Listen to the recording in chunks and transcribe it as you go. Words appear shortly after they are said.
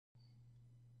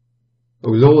O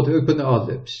Lord, open our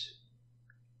lips,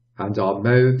 and our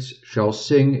mouths shall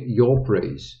sing your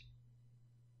praise.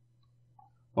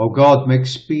 O God, make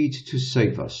speed to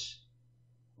save us.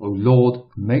 O Lord,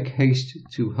 make haste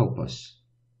to help us.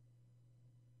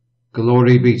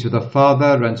 Glory be to the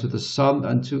Father, and to the Son,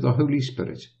 and to the Holy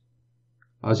Spirit,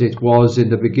 as it was in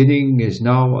the beginning, is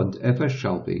now, and ever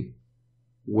shall be,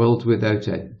 world without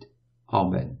end.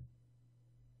 Amen.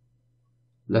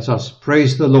 Let us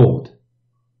praise the Lord.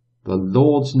 The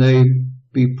Lord's name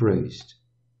be praised.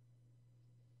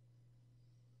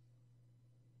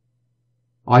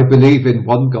 I believe in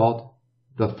one God,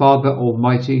 the Father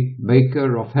Almighty,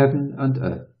 maker of heaven and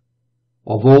earth,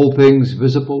 of all things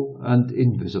visible and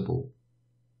invisible.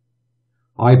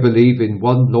 I believe in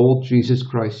one Lord Jesus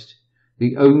Christ,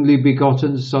 the only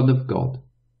begotten Son of God,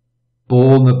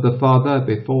 born of the Father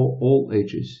before all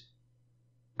ages,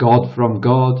 God from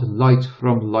God, light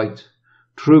from light,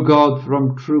 true God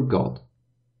from true God,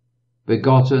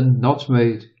 begotten, not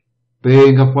made,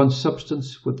 being of one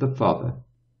substance with the Father.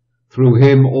 Through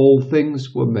him all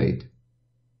things were made.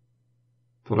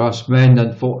 For us men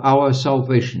and for our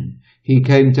salvation he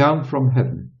came down from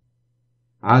heaven,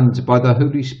 and by the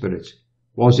Holy Spirit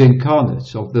was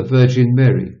incarnate of the Virgin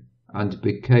Mary, and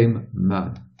became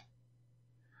man.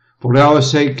 For our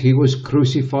sake he was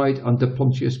crucified under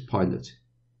Pontius Pilate.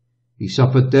 He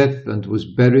suffered death and was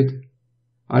buried,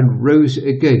 and rose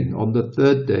again on the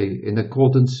third day in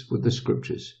accordance with the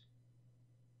Scriptures.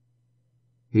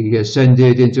 He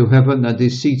ascended into heaven and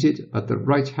is seated at the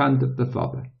right hand of the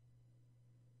Father.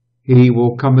 He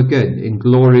will come again in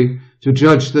glory to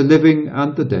judge the living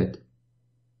and the dead,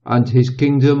 and his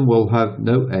kingdom will have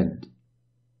no end.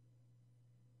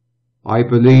 I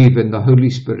believe in the Holy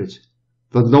Spirit,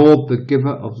 the Lord, the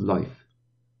giver of life,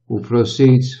 who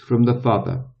proceeds from the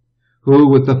Father, who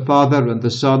with the Father and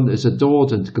the Son is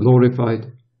adored and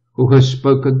glorified, who has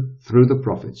spoken through the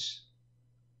prophets.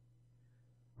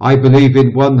 I believe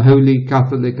in one holy,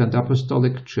 Catholic and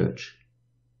Apostolic Church.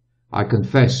 I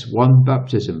confess one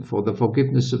baptism for the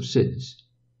forgiveness of sins,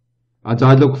 and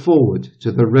I look forward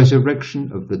to the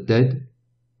resurrection of the dead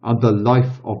and the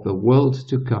life of the world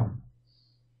to come.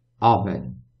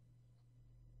 Amen.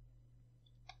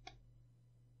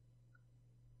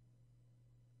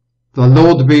 The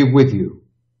Lord be with you,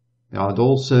 and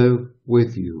also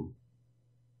with you.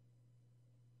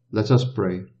 Let us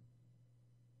pray.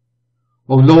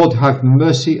 O Lord, have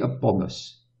mercy upon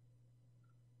us.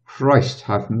 Christ,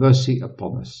 have mercy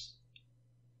upon us.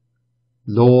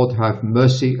 Lord, have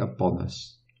mercy upon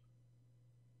us.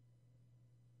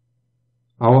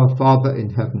 Our Father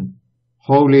in heaven,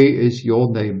 holy is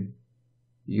your name.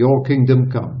 Your kingdom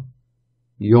come.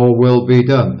 Your will be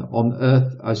done on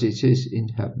earth as it is in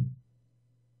heaven.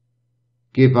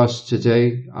 Give us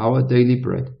today our daily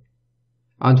bread,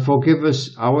 and forgive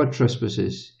us our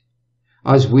trespasses,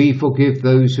 as we forgive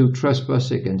those who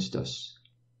trespass against us.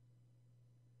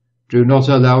 Do not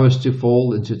allow us to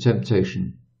fall into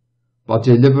temptation, but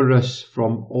deliver us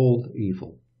from all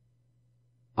evil.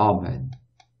 Amen.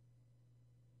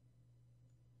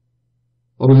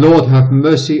 O Lord, have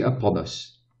mercy upon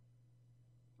us,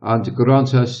 and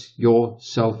grant us your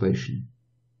salvation.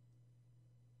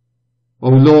 O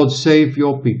Lord, save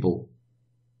your people,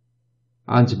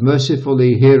 and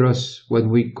mercifully hear us when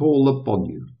we call upon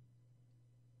you.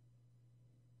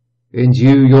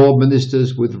 Endue your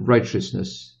ministers with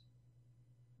righteousness,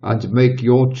 and make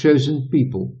your chosen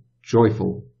people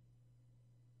joyful.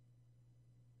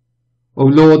 O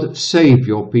Lord, save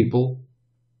your people,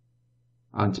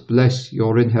 and bless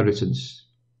your inheritance.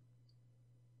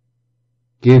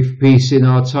 Give peace in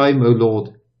our time, O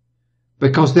Lord,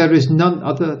 because there is none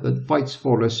other that fights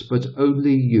for us but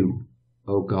only you,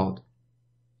 O God.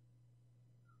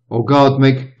 O God,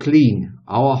 make clean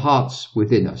our hearts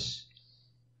within us.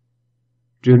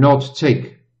 Do not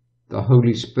take the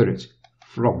Holy Spirit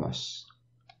from us.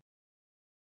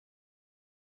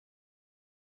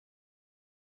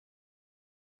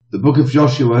 The Book of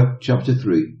Joshua, chapter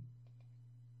 3.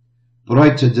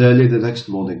 Bright and early the next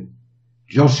morning,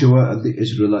 Joshua and the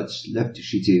Israelites left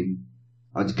Shittim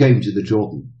and came to the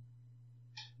Jordan.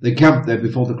 They camped there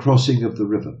before the crossing of the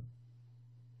river.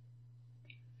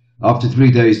 After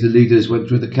 3 days, the leaders went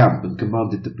through the camp and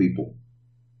commanded the people,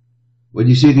 "When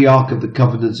you see the ark of the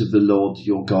covenant of the Lord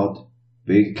your God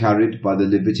being carried by the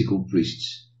Levitical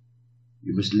priests,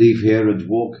 you must leave here and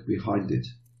walk behind it.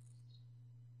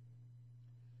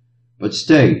 But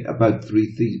stay about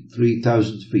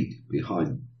 3,000 feet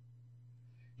behind.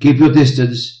 Keep your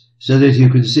distance so that you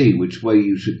can see which way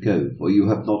you should go, for you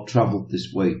have not travelled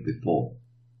this way before."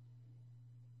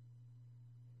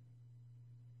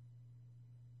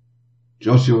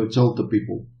 Joshua told the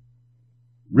people,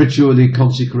 "Ritually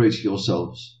consecrate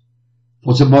yourselves,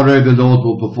 for tomorrow the Lord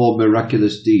will perform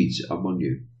miraculous deeds among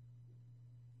you."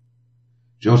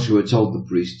 Joshua told the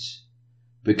priests,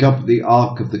 "Pick up the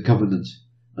Ark of the Covenant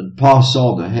and pass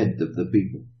on ahead of the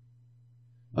people."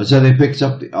 And so they picked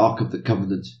up the Ark of the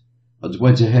Covenant and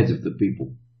went ahead of the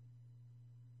people.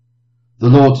 The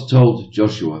Lord told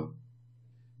Joshua,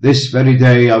 "This very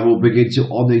day I will begin to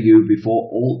honour you before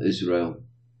all Israel,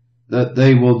 that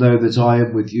they will know that I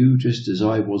am with you just as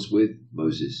I was with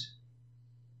Moses.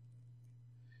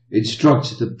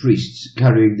 Instruct the priests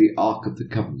carrying the Ark of the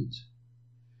Covenant.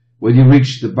 When you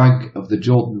reach the bank of the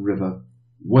Jordan River,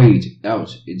 wade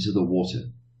out into the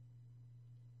water."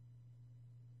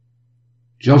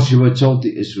 Joshua told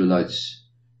the Israelites,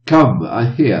 "Come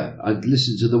and hear and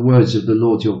listen to the words of the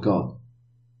Lord your God.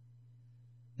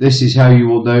 This is how you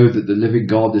will know that the living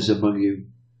God is among you,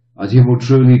 and he will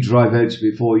truly drive out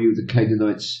before you the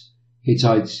Canaanites,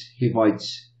 Hittites,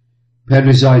 Hivites,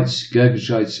 Perizzites,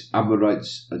 Girgashites,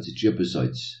 Amorites, and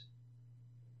Jebusites.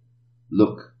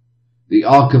 Look, the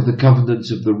Ark of the Covenant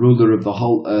of the ruler of the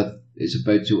whole earth is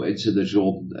about to enter the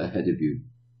Jordan ahead of you.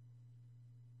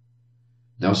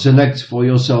 Now select for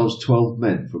yourselves 12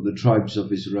 men from the tribes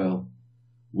of Israel,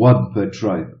 one per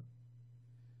tribe.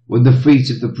 When the feet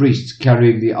of the priests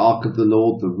carrying the Ark of the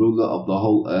Lord, the ruler of the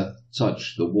whole earth,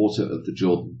 touch the water of the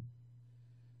Jordan,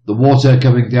 the water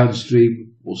coming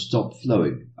downstream will stop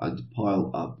flowing and pile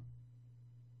up."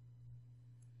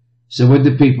 So when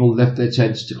the people left their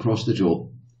tents to cross the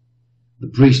Jordan, the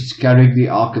priests carrying the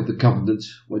Ark of the Covenant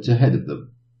went ahead of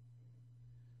them.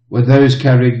 When those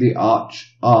carrying the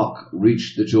ark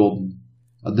reached the Jordan,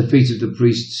 and the feet of the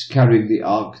priests carrying the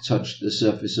ark touched the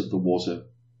surface of the water,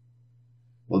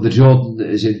 well, the Jordan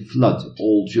is in flood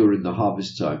all during the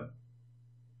harvest time.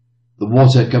 The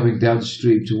water coming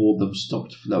downstream toward them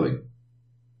stopped flowing.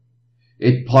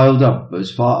 It piled up as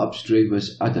far upstream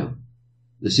as Adam,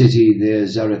 the city near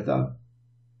Zarethan,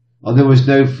 and there was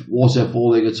no water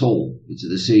falling at all into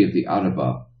the Sea of the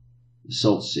Arabah, the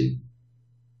Salt Sea.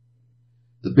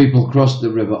 The people crossed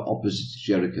the river opposite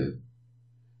Jericho.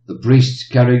 The priests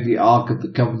carrying the Ark of the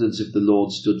Covenant of the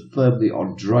Lord stood firmly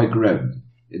on dry ground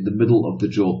in the middle of the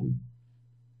Jordan.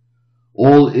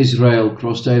 All Israel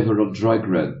crossed over on dry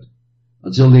ground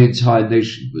until the entire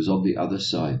nation was on the other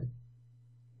side.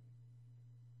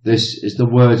 This is the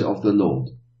word of the Lord.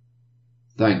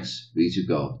 Thanks be to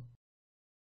God.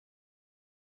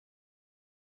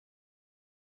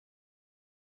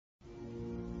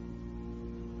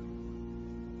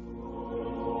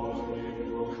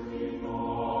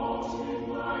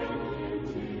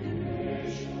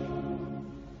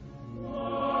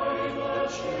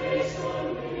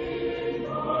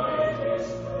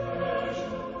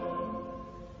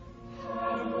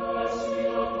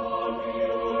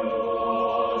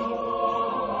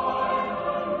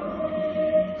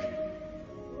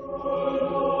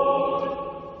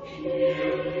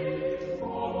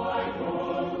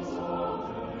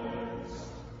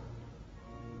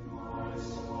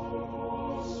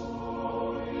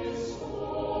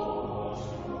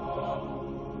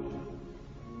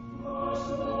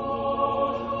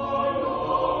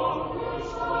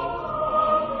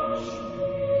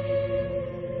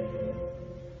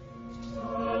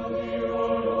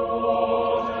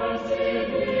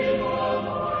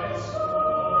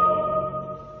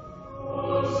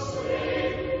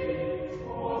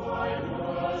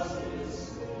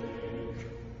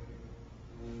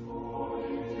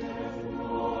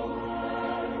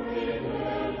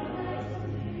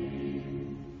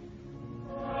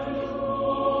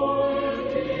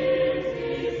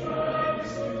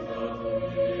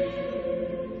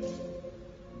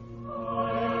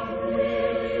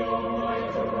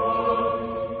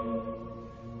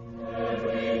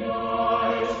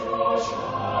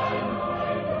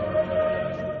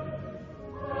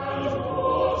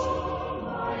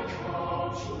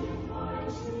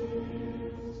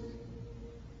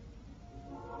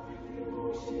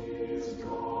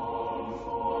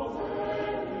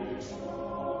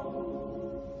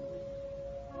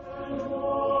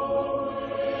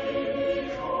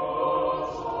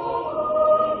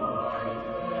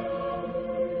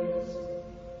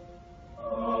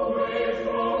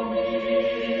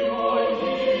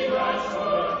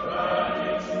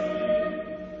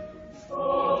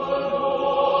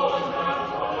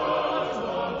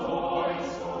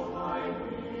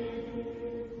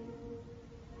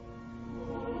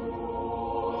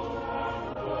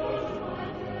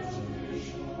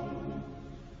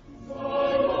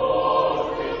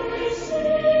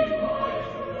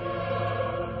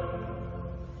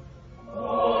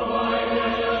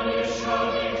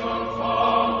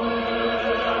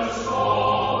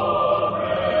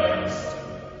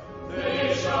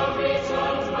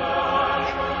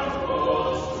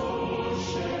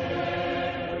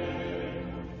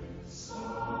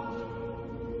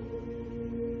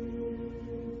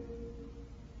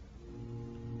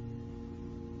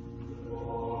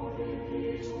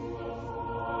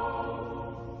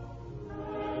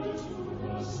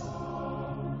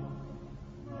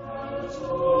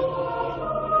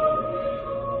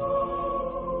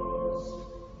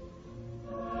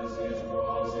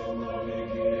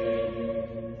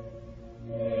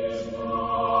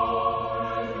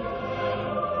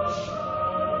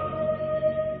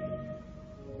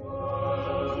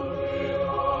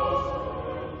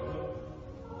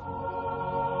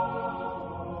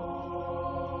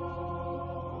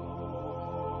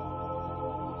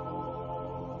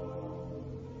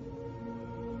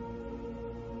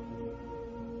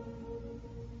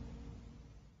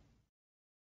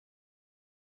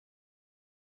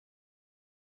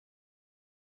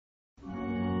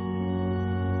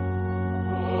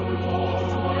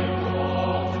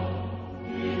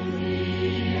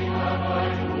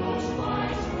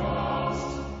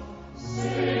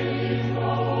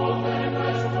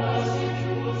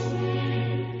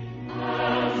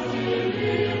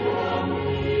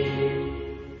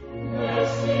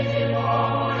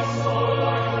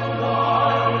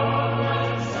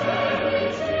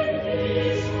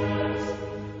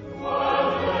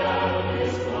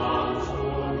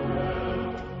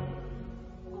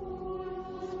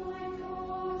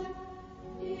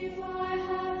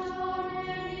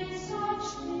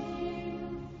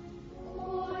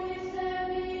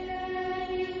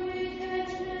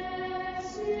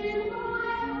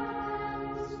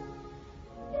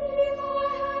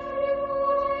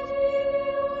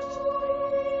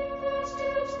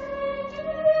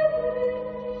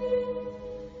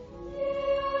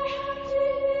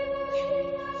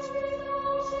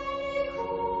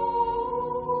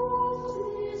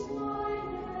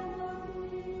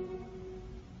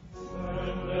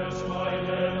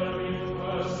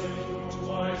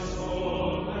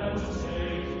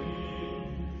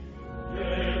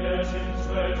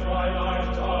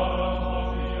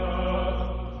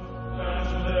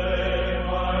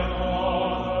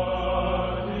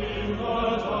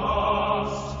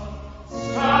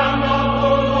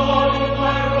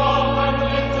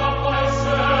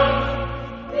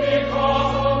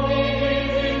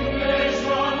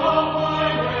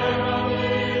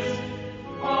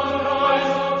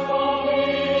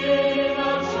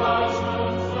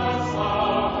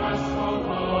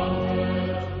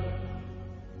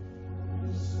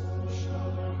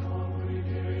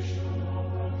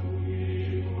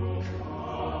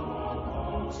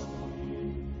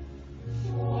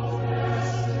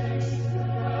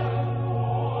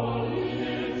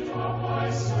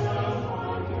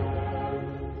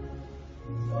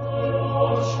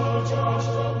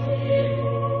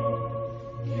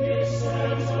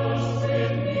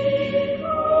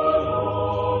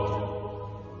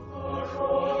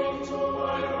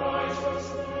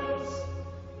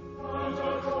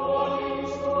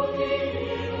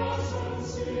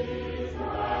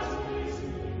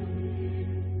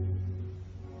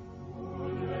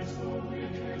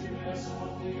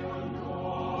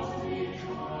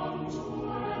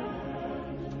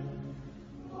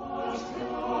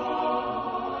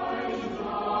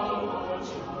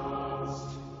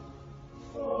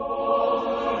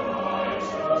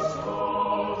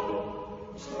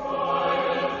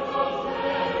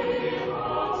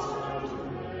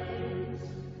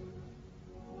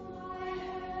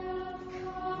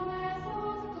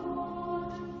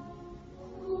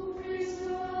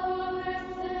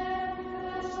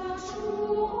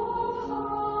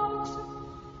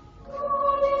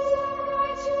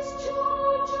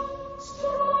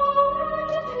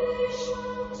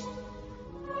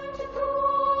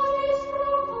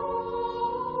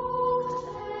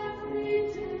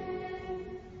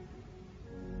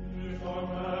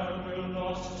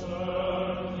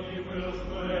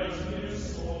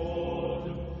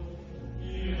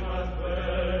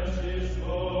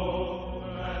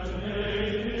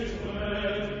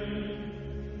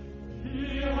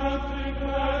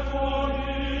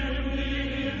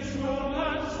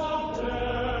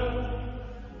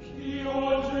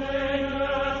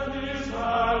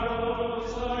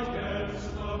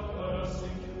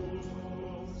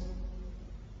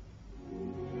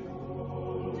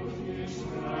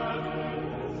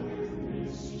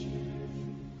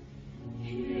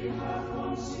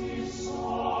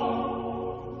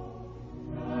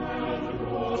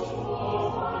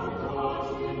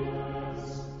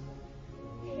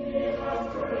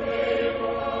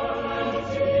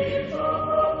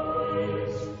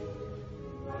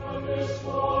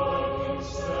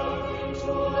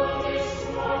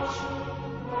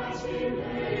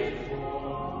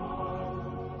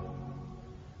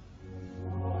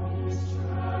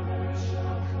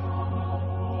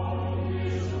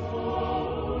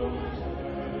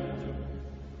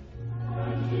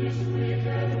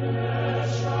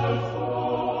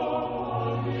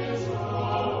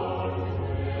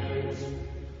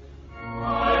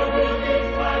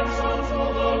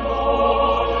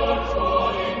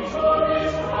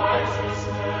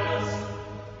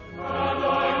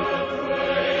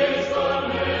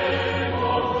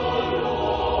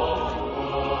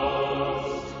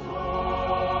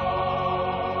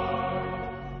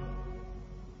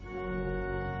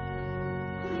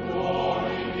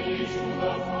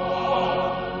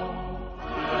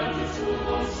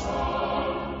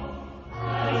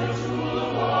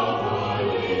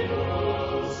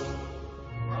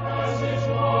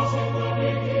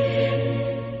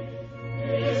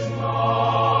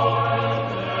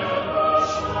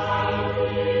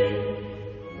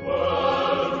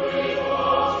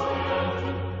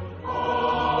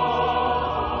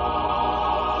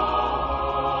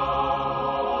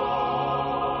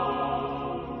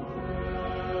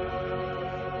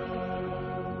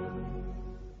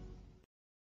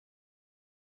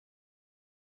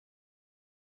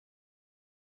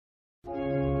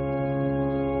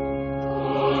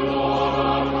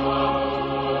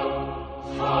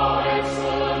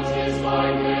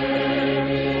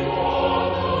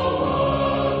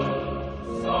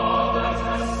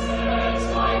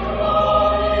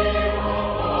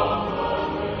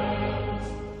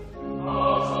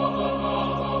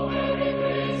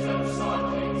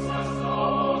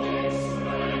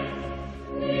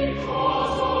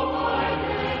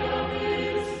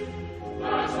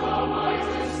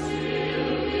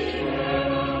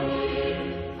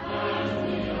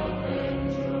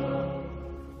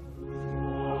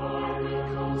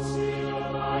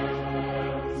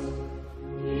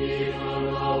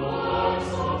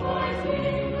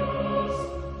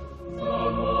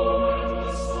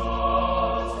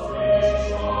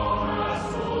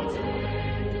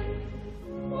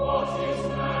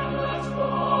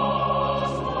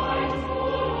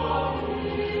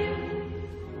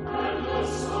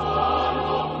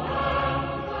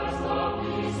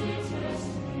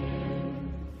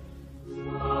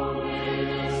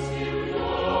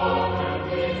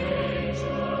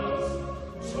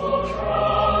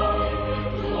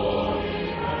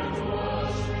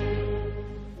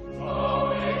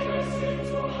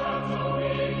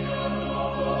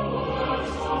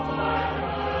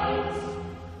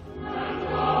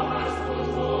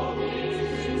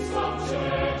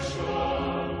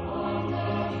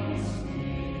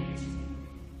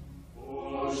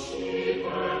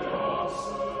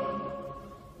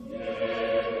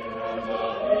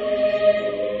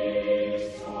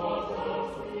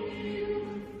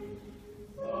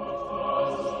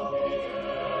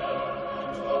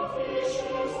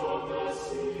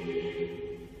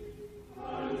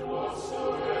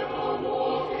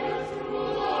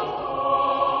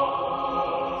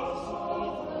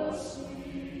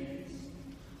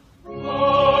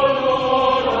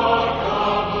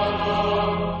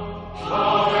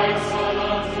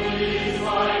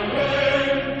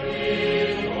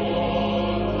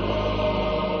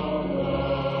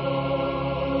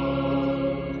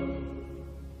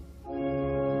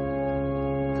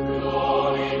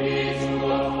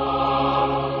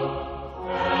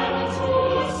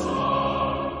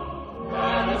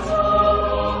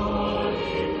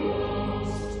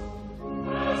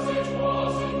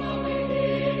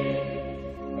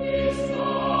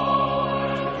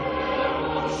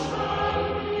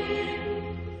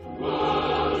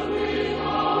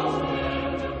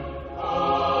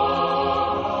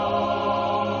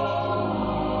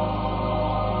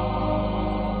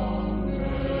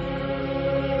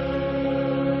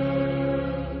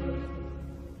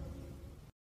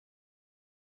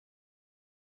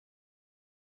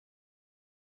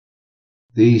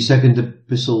 The second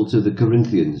epistle to the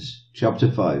Corinthians, chapter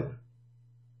 5.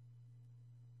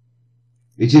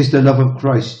 It is the love of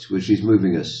Christ which is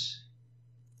moving us,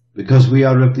 because we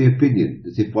are of the opinion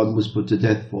that if one was put to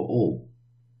death for all,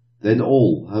 then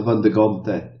all have undergone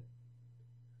death,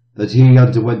 that he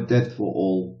underwent death for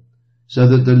all, so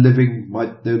that the living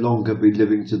might no longer be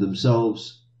living to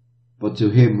themselves, but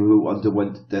to him who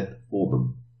underwent death for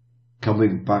them,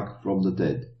 coming back from the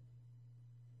dead.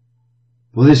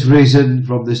 For this reason,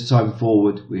 from this time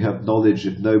forward, we have knowledge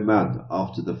of no man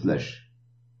after the flesh.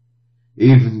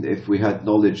 Even if we had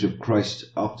knowledge of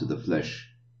Christ after the flesh,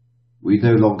 we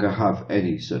no longer have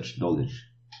any such knowledge.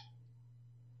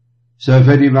 So if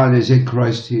any man is in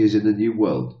Christ, he is in a new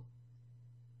world.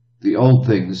 The old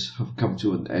things have come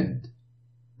to an end.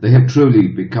 They have truly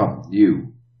become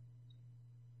new.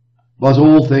 But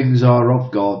all things are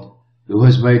of God, who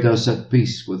has made us at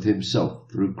peace with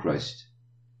himself through Christ,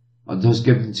 and has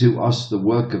given to us the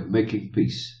work of making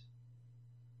peace.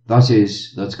 That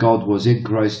is, that God was in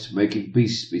Christ making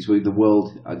peace between the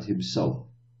world and himself,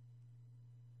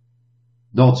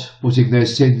 not putting their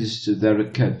sins to their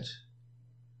account,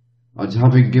 and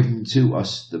having given to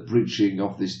us the preaching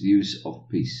of this news of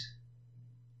peace.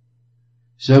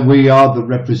 So we are the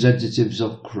representatives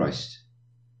of Christ,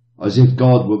 as if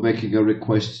God were making a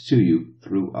request to you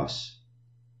through us.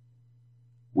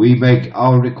 We make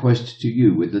our request to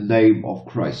you in the name of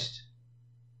Christ.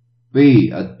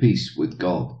 Be at peace with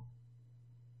God.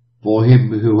 For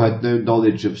him who had no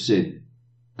knowledge of sin,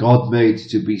 God made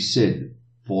to be sin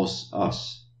for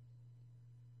us,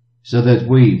 so that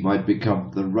we might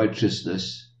become the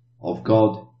righteousness of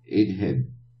God in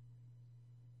him.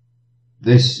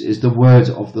 This is the word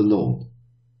of the Lord.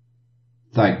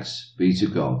 Thanks be to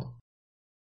God.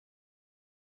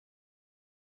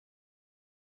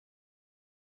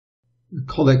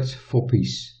 Collect for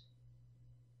peace.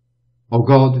 O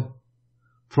God,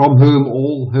 from whom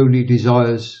all holy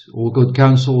desires, all good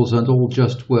counsels, and all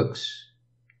just works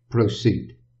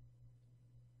proceed,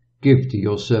 give to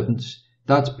your servants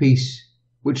that peace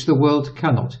which the world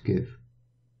cannot give,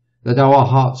 that our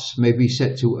hearts may be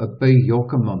set to obey your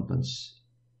commandments,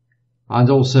 and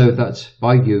also that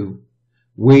by you,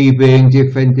 we, being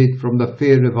defended from the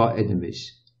fear of our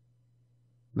enemies,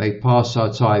 may pass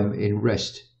our time in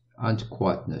rest and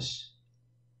quietness,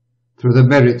 through the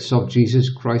merits of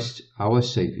Jesus Christ our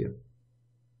Saviour.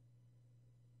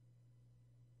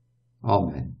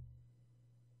 Amen.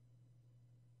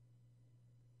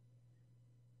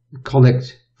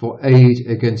 Collect for aid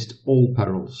against all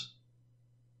perils.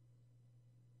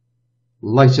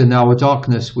 Lighten our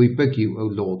darkness, we beg you, O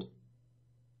Lord,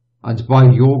 and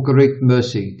by your great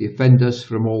mercy defend us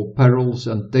from all perils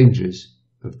and dangers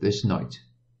of this night.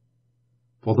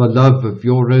 For the love of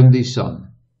your only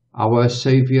Son, our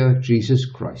Saviour Jesus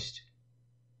Christ.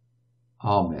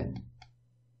 Amen.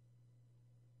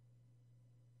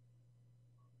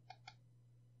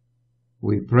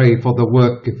 We pray for the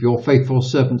work of your faithful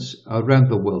servants around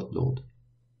the world, Lord.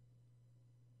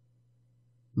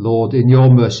 Lord, in your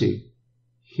mercy,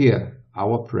 hear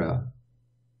our prayer.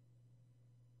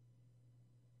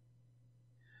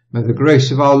 May the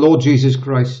grace of our Lord Jesus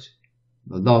Christ,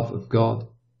 the love of God,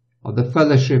 and the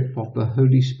fellowship of the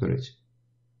Holy Spirit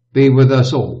be with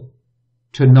us all,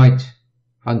 tonight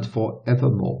and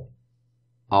forevermore.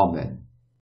 Amen.